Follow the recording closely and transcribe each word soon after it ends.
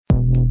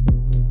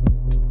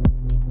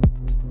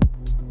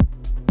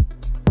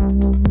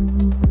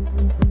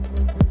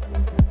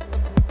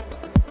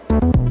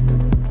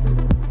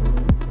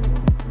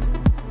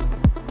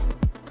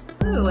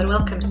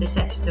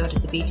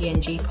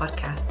BDNG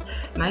podcast.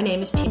 My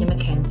name is Tina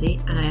McKenzie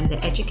and I am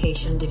the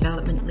Education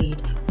Development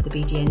Lead for the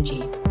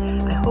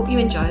BDNG. I hope you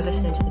enjoy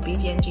listening to the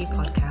BDNG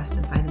podcast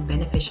and find them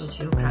beneficial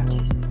to your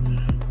practice.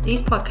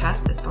 These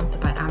podcasts are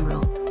sponsored by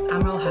Amaryl.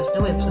 Amaryl has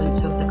no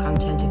influence over the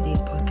content of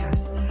these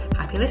podcasts.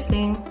 Happy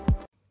listening.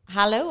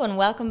 Hello and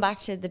welcome back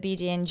to the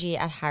BDNG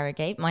at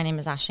Harrogate. My name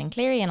is Aisling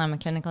Cleary and I'm a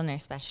clinical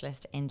nurse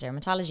specialist in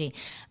dermatology.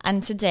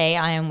 And today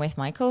I am with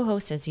my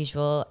co-host as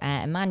usual,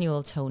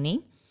 Emmanuel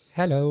Tony.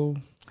 Hello.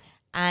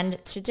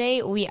 And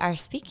today we are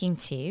speaking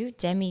to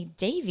Demi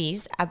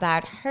Davies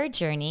about her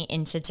journey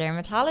into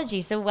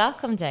dermatology. So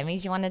welcome, Demi.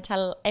 Do you want to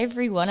tell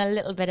everyone a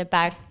little bit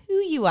about who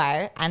you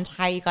are and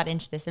how you got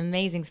into this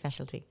amazing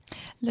specialty?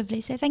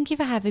 Lovely. So thank you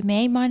for having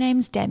me. My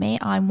name's Demi.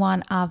 I'm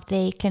one of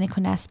the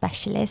clinical nurse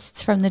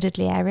specialists from the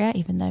Dudley area,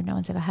 even though no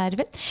one's ever heard of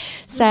it.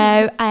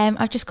 So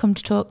I've just come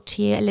to talk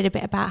to you a little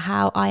bit about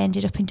how I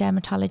ended up in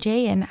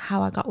dermatology and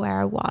how I got where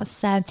I was.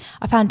 So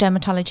I found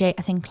dermatology,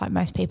 I think like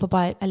most people,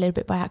 by a little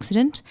bit by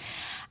accident.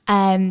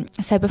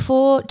 So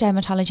before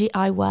dermatology,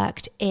 I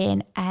worked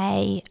in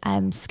a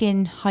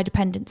skin high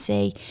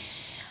dependency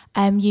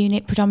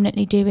unit,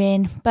 predominantly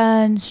doing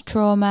burns,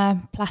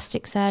 trauma,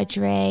 plastic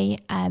surgery.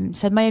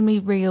 So my only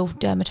real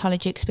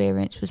dermatology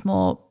experience was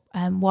more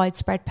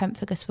widespread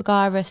pemphigus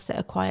vulgaris that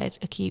acquired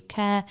acute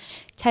care,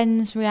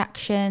 TENS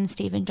reaction,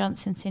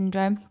 Stevens-Johnson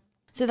syndrome.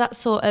 So that's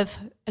sort of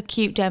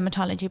acute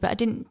dermatology, but I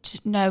didn't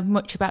know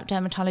much about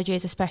dermatology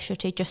as a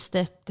specialty, just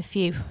the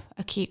few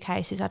acute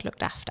cases I'd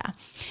looked after.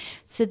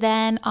 So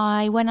then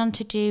I went on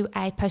to do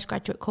a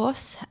postgraduate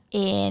course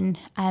in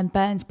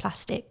burns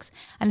plastics.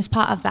 And as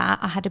part of that,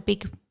 I had a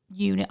big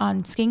unit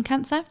on skin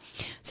cancer.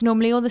 So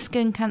normally all the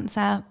skin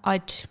cancer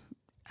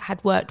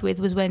had worked with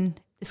was when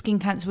the skin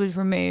cancer was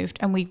removed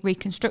and we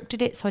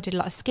reconstructed it. So I did a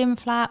lot of skin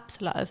flaps,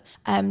 a lot of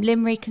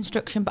limb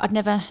reconstruction, but I'd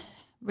never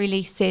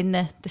really seen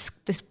the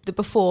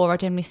before.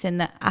 I'd only seen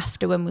the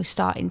after when we were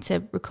starting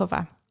to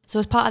recover. So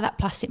as part of that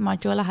plastic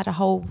module, I had a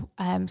whole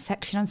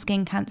section on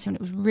skin cancer and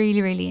it was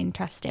really, really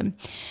interesting.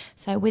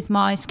 So with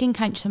my skin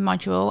cancer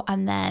module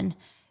and then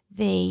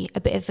a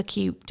bit of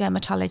acute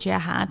dermatology I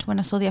had, when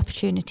I saw the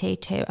opportunity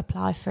to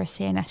apply for a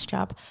CNS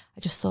job, I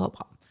just thought,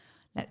 well,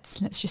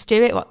 let's just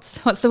do it.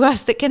 What's the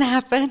worst that can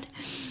happen?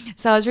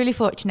 So I was really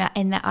fortunate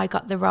in that I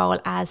got the role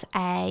as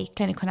a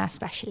clinical nurse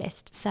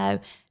specialist.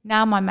 So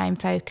now my main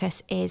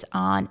focus is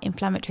on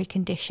inflammatory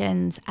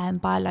conditions and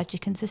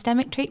biologic and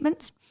systemic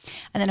treatments.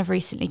 And then I've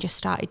recently just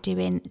started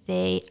doing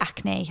the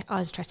acne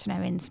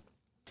isotretinoins.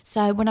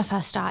 So when I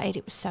first started,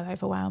 it was so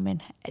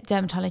overwhelming.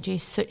 Dermatology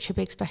is such a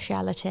big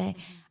speciality.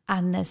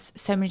 And there's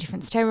so many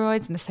different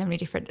steroids and there's so many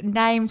different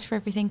names for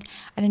everything.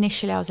 And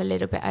initially I was a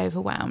little bit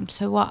overwhelmed.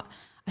 So what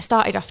I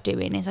started off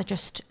doing is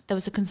there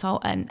was a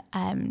consultant,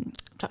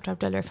 Dr.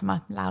 Abdullah, if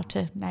I'm allowed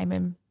to name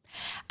him.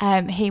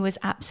 He was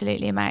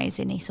absolutely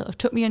amazing. He sort of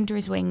took me under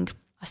his wing.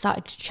 I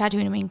started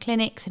shadowing him in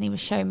clinics and he was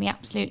showing me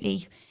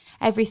absolutely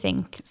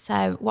everything.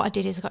 So what I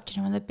did is I got to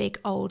know one of the big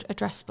old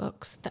address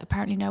books that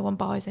apparently no one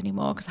buys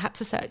anymore because I had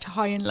to search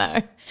high and low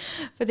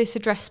for this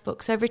address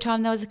book. So every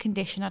time there was a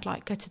condition, I'd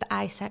go to the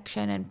A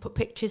section and put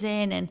pictures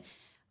in and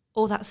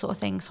all that sort of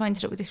thing. So I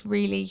ended up with this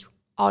really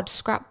odd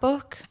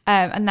scrapbook,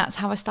 and that's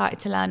how I started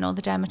to learn all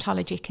the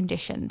dermatology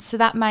conditions. So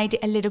that made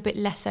it a little bit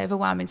less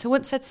overwhelming. So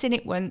once I'd seen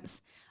it once,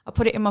 I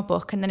put it in my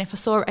book, and then if I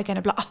saw it again,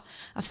 I'd be like, oh,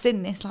 I've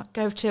seen this,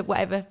 go to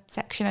whatever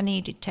section I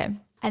needed to.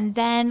 And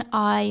then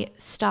I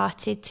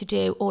started to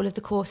do all of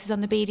the courses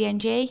on the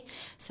BDNG.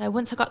 So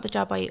once I got the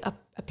job, I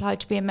applied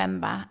to be a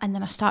member, and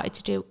then I started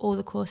to do all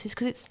the courses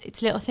because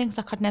it's little things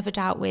like I'd never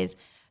dealt with,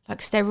 like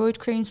steroid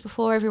creams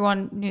before.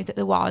 Everyone knew that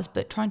there was,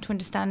 but trying to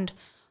understand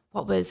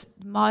what was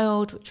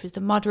mild, which was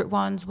the moderate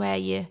ones,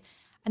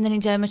 and then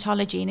in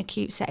dermatology, in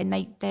acute setting,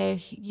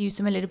 they use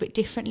them a little bit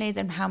differently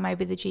than how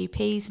maybe the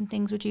GPs and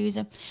things would use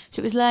them. So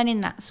it was learning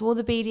that. So all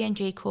the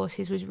BDNG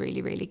courses was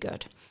really, really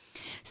good.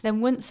 So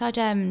then once I'd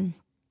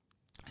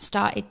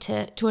started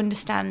to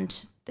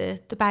understand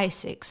the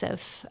basics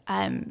of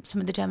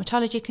some of the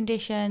dermatology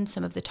conditions,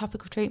 some of the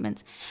topical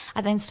treatments,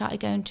 I then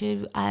started going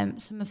to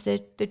some of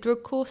the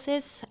drug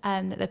courses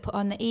that they put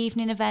on the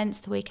evening events,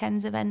 the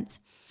weekends events.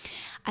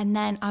 And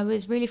then I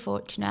was really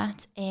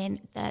fortunate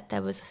in that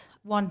there was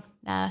one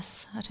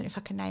nurse, I don't know if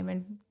I can name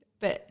her,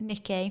 but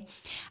Nikki,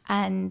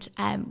 and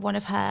one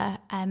of her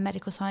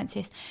medical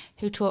scientists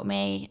who taught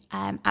me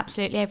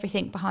absolutely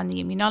everything behind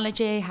the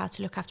immunology, how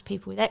to look after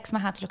people with eczema,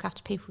 how to look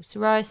after people with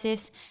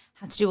psoriasis,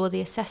 how to do all the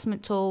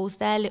assessment tools,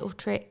 their little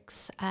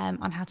tricks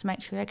on how to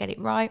make sure I get it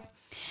right.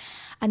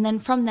 And then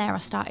from there I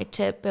started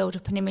to build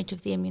up an image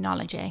of the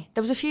immunology.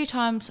 There was a few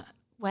times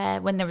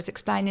when they was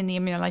explaining the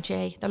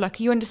immunology, they're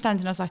like, you understand?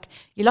 And I was like,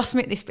 you lost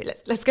me at this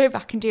bit, let's go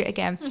back and do it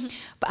again.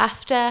 But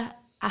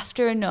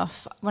after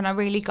enough, when I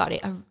really got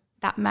it,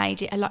 that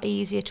made it a lot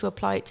easier to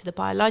apply it to the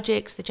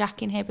biologics, the JAK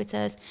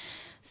inhibitors.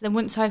 So then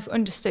once I've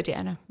understood it,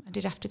 and I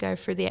did have to go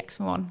through the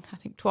eczema one, I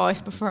think twice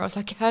before I was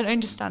like, I don't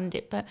understand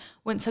it. But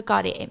once I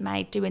got it, it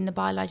made doing the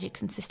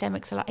biologics and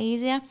systemics a lot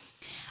easier.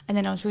 And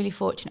then I was really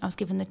fortunate, I was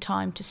given the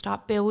time to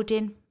start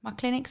building my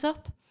clinics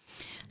up.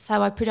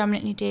 So I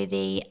predominantly do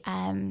the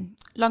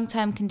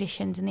long-term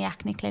conditions and the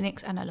acne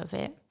clinics, and I love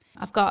it.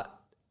 I've got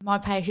my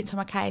patients on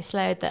my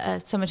caseload that are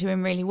some are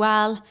doing really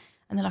well,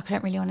 and they're like, I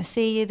don't really want to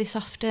see you this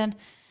often.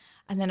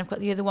 And then I've got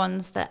the other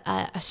ones that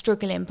are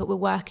struggling, but we're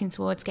working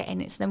towards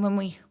getting it. So then when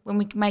we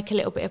make a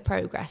little bit of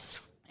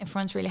progress,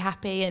 everyone's really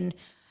happy, and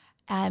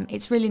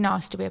it's really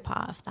nice to be a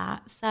part of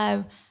that.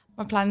 So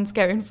my plans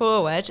going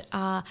forward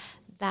are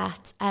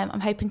that I'm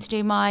hoping to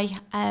do my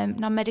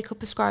non-medical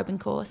prescribing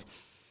course.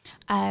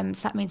 So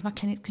that means my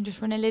clinic can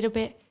just run a little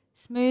bit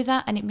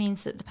smoother, and it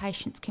means that the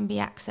patients can be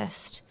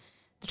accessed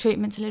the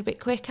treatments a little bit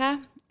quicker.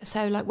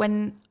 So like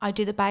when I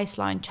do the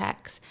baseline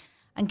checks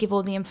and give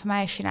all the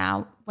information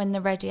out, when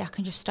they're ready I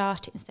can just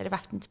start it instead of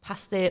having to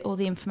pass all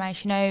the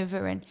information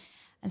over and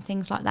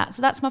things like that.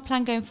 So that's my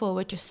plan going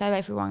forward, just so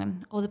everyone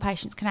and all the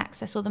patients can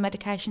access all the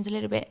medications a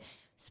little bit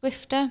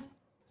swifter.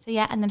 So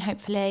yeah, and then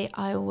hopefully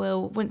I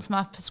will, once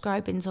my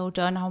prescribing's all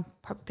done, I'll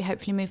probably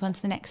hopefully move on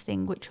to the next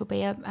thing, which will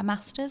be a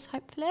master's,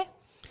 hopefully.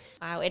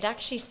 Wow, it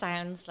actually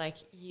sounds like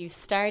you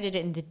started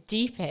in the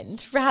deep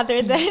end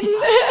rather than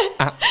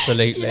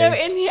absolutely,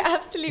 in the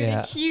absolutely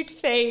acute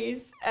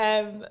phase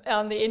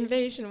on the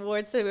inpatient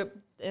ward, so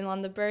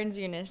on the burns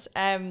unit.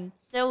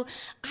 So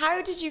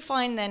how did you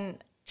find then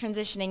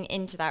transitioning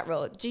into that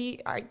role? Do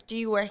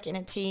you work in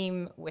a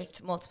team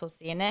with multiple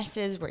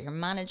CNSs? Were your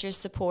managers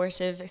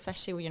supportive,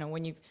 especially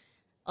when you?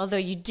 Although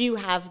you do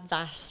have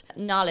that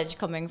knowledge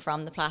coming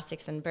from the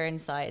plastics and burn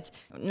side,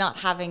 not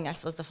having, I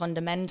suppose, the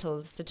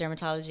fundamentals to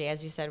dermatology,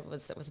 as you said,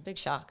 was a big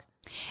shock.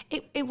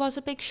 It was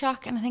a big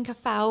shock, and I think I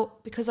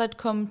felt, because I'd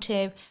come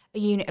to a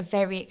unit of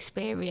very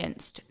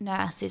experienced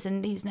nurses,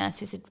 and these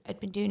nurses had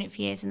been doing it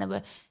for years, and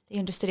they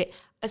understood it.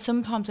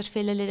 Sometimes I'd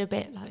feel a little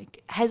bit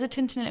like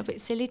hesitant and a little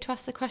bit silly to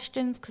ask the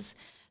questions, because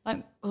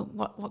like,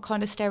 what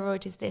kind of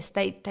steroid is this?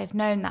 They've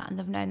known that, and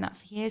they've known that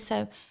for years.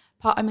 So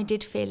part of me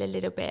did feel a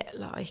little bit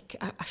like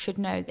I should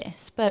know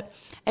this, but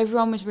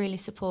everyone was really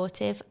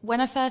supportive.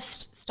 When I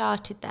first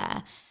started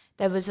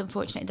there was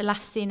unfortunately the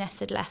last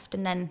CNS had left,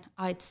 and then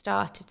I'd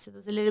started, so there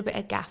was a little bit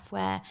of gap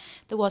where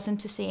there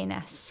wasn't a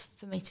CNS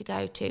for me to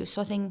go to.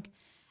 So I think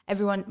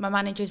my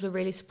managers were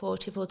really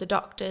supportive, or the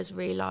doctors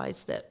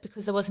realised that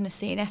because there wasn't a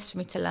CNS for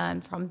me to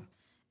learn from,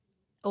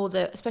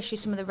 especially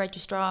some of the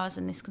registrars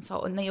and this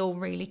consultant, they all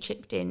really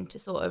chipped in to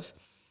sort of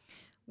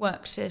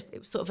it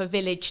was sort of a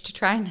village to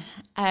try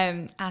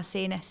and our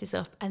CNSs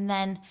up. And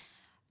then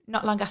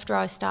not long after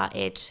I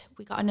started,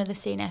 we got another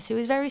CNS who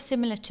was very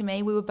similar to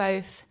me.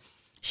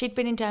 She'd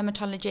been in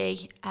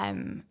dermatology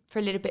for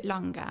a little bit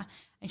longer,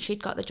 and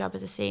she'd got the job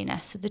as a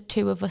CNS. So the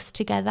two of us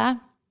together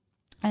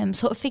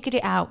sort of figured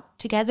it out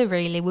together,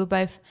 really. We were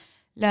both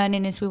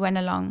learning as we went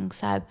along.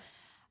 So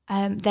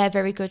they're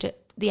very good at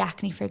the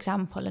acne, for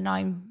example, and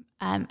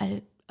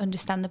I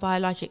understand the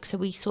biologics, so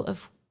we sort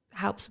of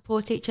help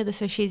support each other.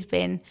 So she's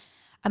been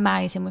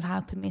amazing with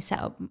helping me set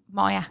up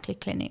my acne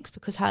clinics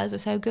because hers are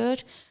so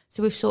good.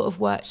 So we've sort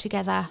of worked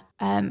together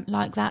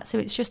like that. So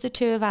it's just the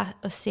two of us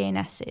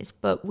CNSs,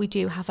 but we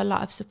do have a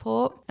lot of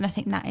support, and I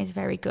think that is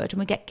very good. And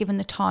we get given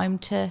the time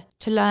to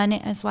learn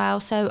it as well.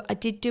 So I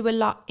did do a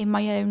lot in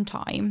my own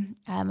time.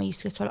 I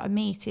used to go to a lot of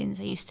meetings.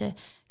 I used to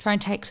try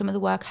and take some of the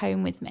work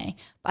home with me,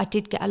 but I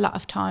did get a lot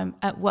of time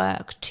at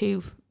work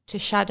to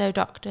shadow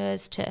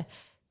doctors, to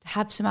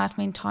have some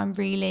admin time,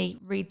 really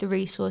read the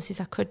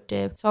resources I could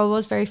do. So I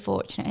was very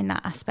fortunate in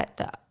that aspect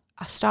that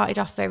I started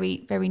off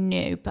very, very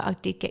new, but I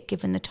did get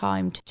given the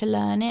time to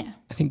learn it.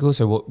 I think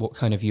also what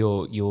kind of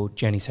your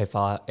journey so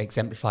far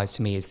exemplifies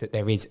to me is that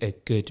there is a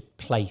good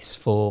place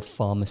for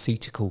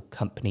pharmaceutical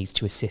companies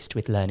to assist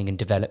with learning and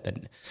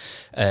development.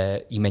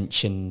 You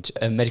mentioned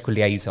a medical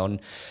liaison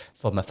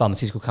from a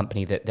pharmaceutical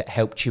company that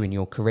helped you in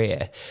your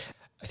career.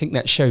 I think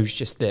that shows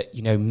just that,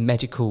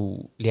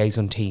 medical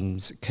liaison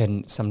teams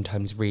can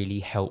sometimes really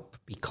help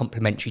be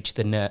complementary to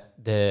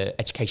the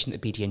education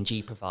that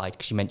BDNG provide,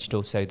 because you mentioned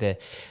also the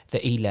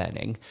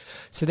e-learning.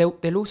 So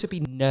there'll also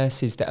be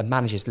nurses that are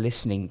managers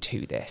listening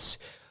to this.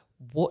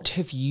 What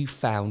have you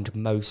found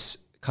most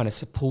kind of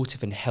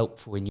supportive and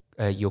helpful in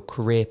your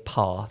career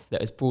path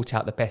that has brought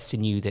out the best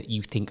in you that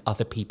you think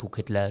other people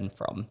could learn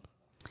from?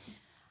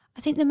 I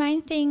think the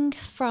main thing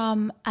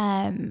from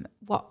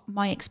what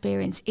my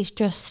experience is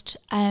just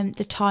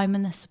the time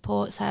and the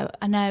support. So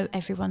I know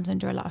everyone's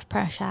under a lot of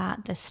pressure,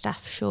 there's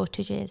staff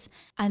shortages,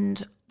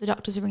 and the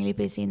doctors are really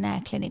busy in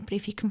their clinic. But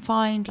if you can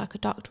find like a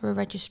doctor or a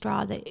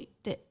registrar that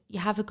you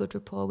have a good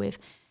rapport with,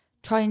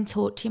 try and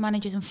talk to your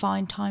managers and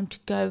find time to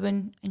go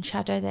and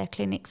shadow their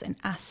clinics and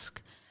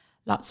ask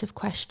lots of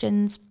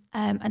questions.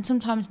 And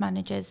sometimes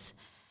managers,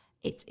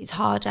 it's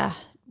harder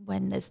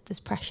when there's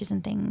pressures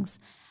and things.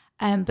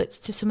 But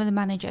to some of the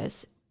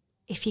managers,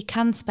 if you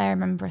can spare a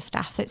member of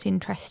staff that's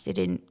interested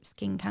in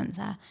skin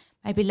cancer,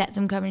 maybe let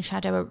them go and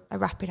shadow a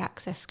rapid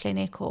access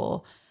clinic,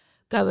 or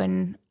go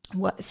and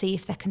see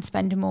if they can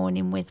spend a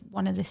morning with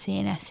one of the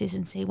CNSs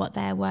and see what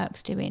their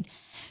work's doing.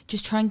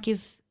 Just try and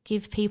give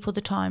people the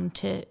time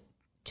to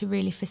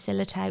really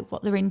facilitate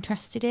what they're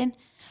interested in,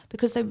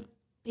 because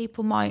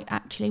people might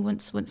actually,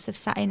 once they've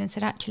sat in and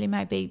said, actually,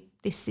 maybe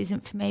this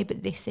isn't for me,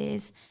 but this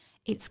is,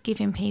 it's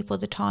giving people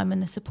the time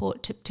and the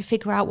support to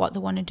figure out what they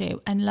want to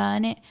do and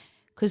learn it.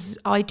 Because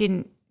I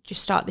didn't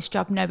just start this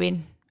job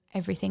knowing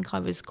everything.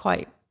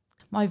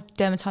 My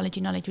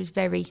dermatology knowledge was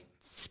very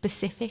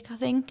specific, I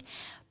think.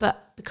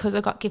 But because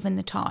I got given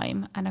the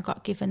time and I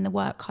got given the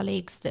work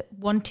colleagues that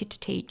wanted to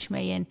teach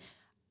me and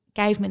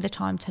gave me the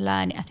time to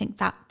learn it, I think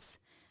that's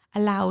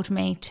allowed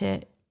me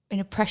to, in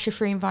a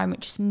pressure-free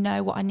environment, just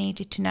know what I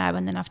needed to know.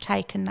 And then I've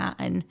taken that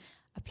and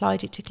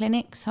applied it to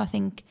clinics. So I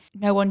think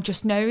no one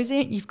just knows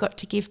it. You've got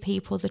to give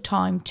people the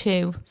time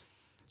to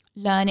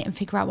learn it and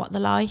figure out what they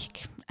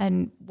like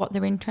and what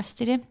they're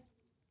interested in.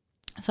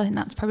 So I think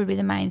that's probably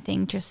the main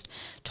thing, just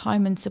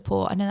time and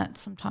support. I know that's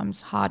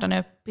sometimes hard on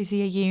a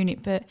busier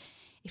unit, but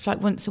if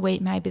like once a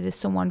week maybe there's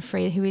someone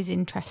free who is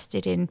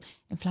interested in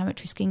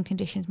inflammatory skin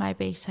conditions,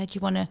 maybe say, do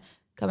you want to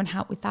go and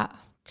help with that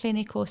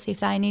clinic, or see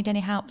if they need any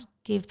help,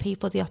 give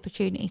people the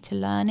opportunity to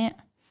learn it.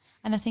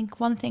 And I think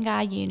one thing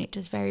our unit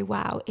does very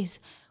well is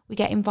we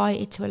get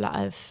invited to a lot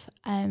of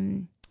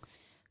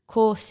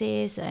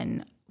courses,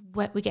 and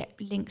we get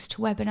links to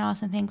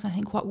webinars and things. And I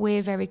think what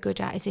we're very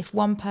good at is if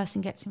one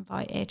person gets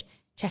invited,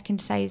 checking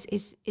to say,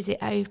 is it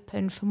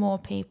open for more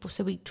people?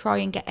 So we try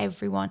and get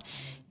everyone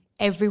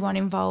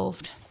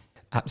involved.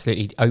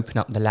 Absolutely. Open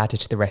up the ladder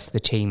to the rest of the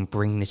team,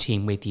 bring the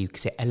team with you,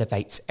 because it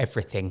elevates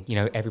everything,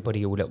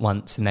 everybody all at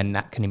once, and then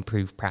that can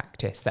improve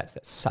practice. That's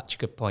such a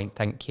good point.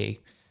 Thank you.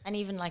 And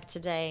even like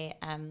today,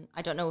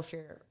 I don't know if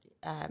your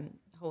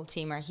whole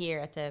team are here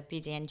at the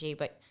BDNG,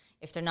 but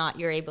if they're not,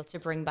 you're able to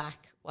bring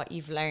back what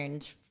you've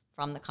learned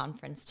from the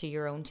conference to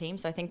your own team.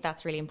 So I think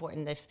that's really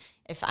important.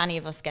 If any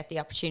of us get the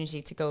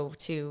opportunity to go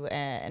to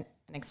an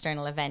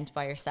external event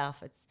by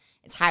yourself,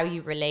 it's how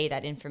you relay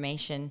that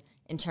information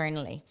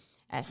internally.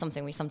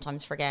 Something we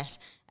sometimes forget.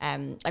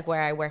 Like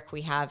where I work,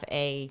 we have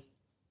an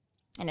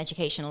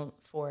educational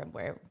forum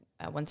where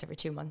once every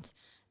 2 months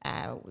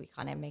we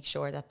kind of make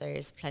sure that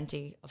there's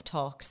plenty of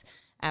talks.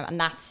 And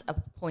that's a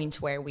point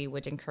where we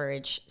would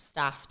encourage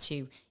staff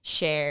to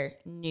share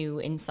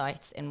new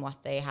insights in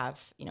what they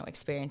have,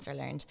 experienced or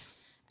learned.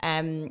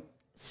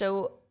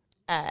 So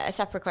a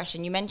separate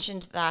question. You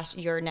mentioned that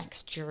your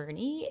next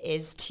journey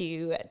is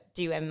to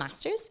do a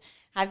master's.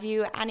 Have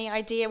you any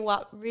idea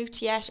what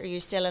route yet? Or are you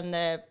still in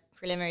the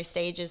preliminary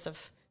stages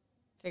of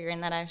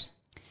figuring that out?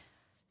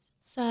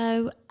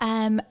 So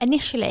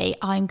initially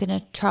I'm going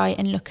to try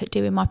and look at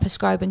doing my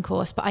prescribing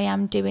course, but I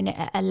am doing it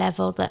at a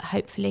level that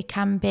hopefully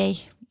can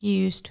be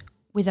used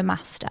with a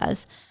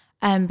master's,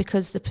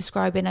 because the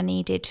prescribing I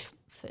needed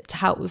to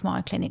help with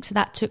my clinic. So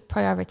that took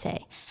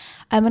priority.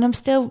 And I'm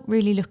still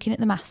really looking at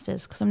the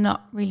master's because I'm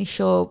not really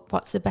sure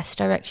what's the best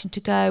direction to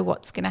go,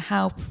 what's going to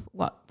help,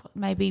 what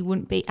maybe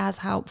wouldn't be as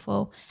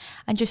helpful,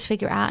 and just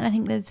figure it out. And I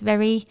think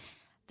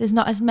there's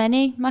not as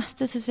many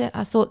masters as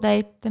I thought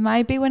there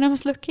may be when I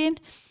was looking,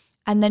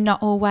 and they're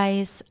not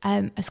always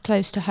as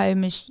close to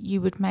home as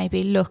you would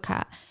maybe look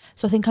at.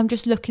 So I think I'm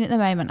just looking at the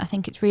moment. I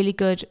think it's really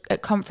good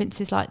at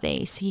conferences like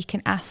these, so you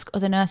can ask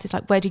other nurses,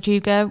 like, where did you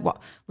go?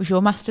 What was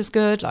your master's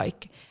good?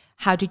 Like,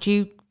 how did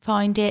you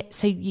find it?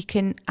 So you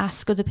can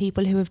ask other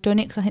people who have done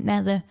it, because I think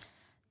they're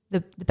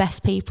the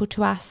best people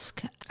to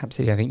ask.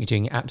 Absolutely. I think you're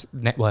doing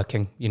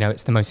networking.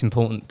 It's the most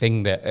important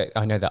thing that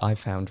I know that I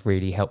found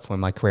really helpful in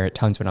my career at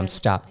times when I'm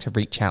stuck, to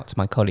reach out to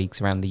my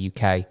colleagues around the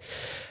UK.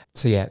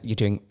 So yeah, you're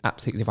doing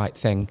absolutely the right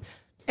thing.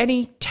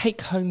 Any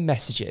take-home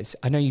messages?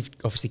 I know you've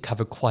obviously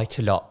covered quite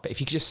a lot, but if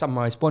you could just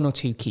summarise 1 or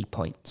 2 key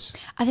points.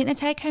 I think the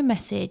take-home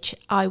message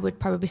I would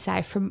probably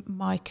say from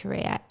my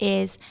career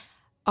is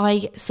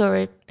I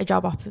saw a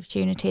job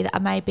opportunity that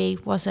I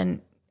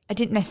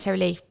didn't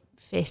necessarily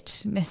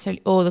fit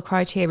all the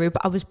criteria,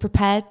 but I was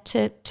prepared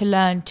to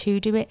learn to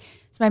do it.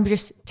 So maybe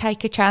just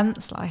take a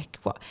chance. Like,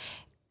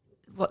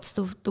 what's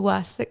the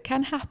worst that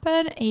can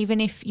happen?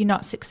 Even if you're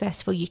not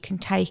successful, you can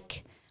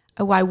take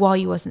away why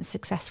you wasn't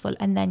successful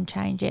and then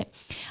change it.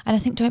 And I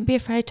think don't be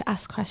afraid to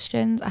ask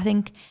questions. I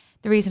think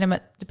the reason I'm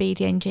at the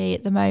BDNG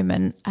at the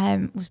moment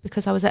was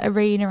because I was at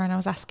Arena and I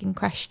was asking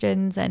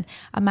questions, and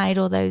I made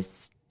all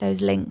those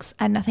links.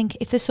 And I think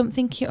if there's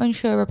something you're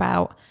unsure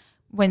about,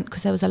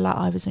 because there was a lot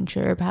I was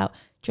unsure about,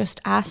 just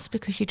ask,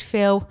 because you'd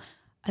feel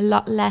a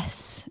lot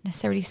less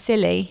necessarily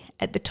silly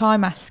at the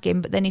time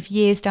asking, but then if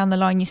years down the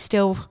line you're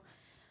still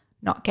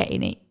not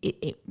getting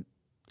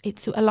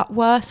it's a lot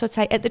worse. So I'd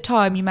say at the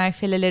time you may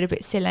feel a little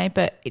bit silly,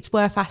 but it's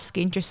worth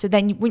asking, just so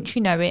then once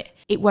you know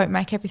it won't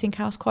make everything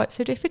else quite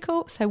so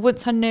difficult. So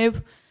once I knew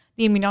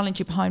the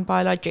immunology behind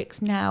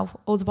biologics, now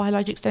all the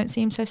biologics don't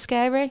seem so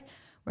scary.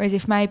 Whereas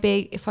if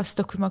I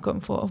stuck with my gut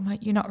and thought, oh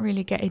mate, you're not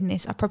really getting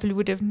this, I probably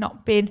would have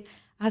not been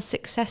as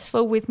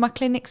successful with my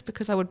clinics,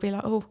 because I would be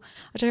like, oh,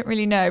 I don't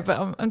really know,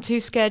 but I'm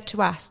too scared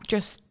to ask.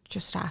 Just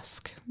just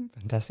ask.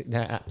 Fantastic. No,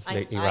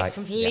 absolutely right. I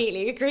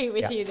completely agree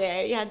with Yeah. you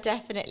there. Yeah,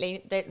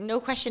 definitely.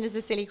 No question is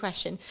a silly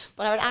question.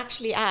 But I would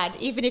actually add,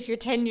 even if you're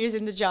 10 years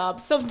in the job,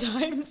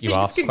 sometimes You things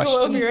ask can go over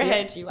questions, your yeah.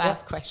 head. You Yeah.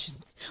 ask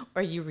questions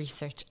or you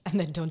research and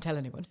then don't tell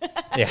anyone.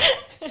 Yeah.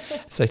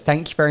 So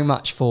thank you very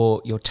much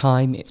for your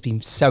time. It's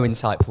been so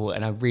insightful,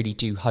 and I really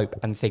do hope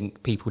and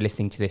think people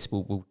listening to this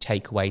will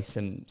take away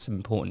some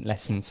important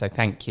lessons. So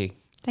thank you.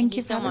 Thank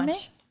you for so having me.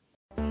 much.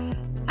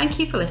 Thank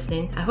you for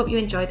listening. I hope you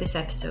enjoyed this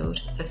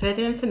episode. For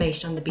further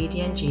information on the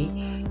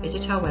BDNG,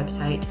 visit our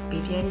website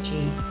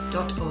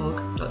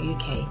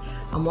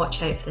bdng.org.uk and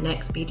watch out for the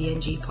next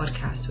BDNG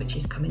podcast, which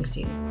is coming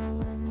soon.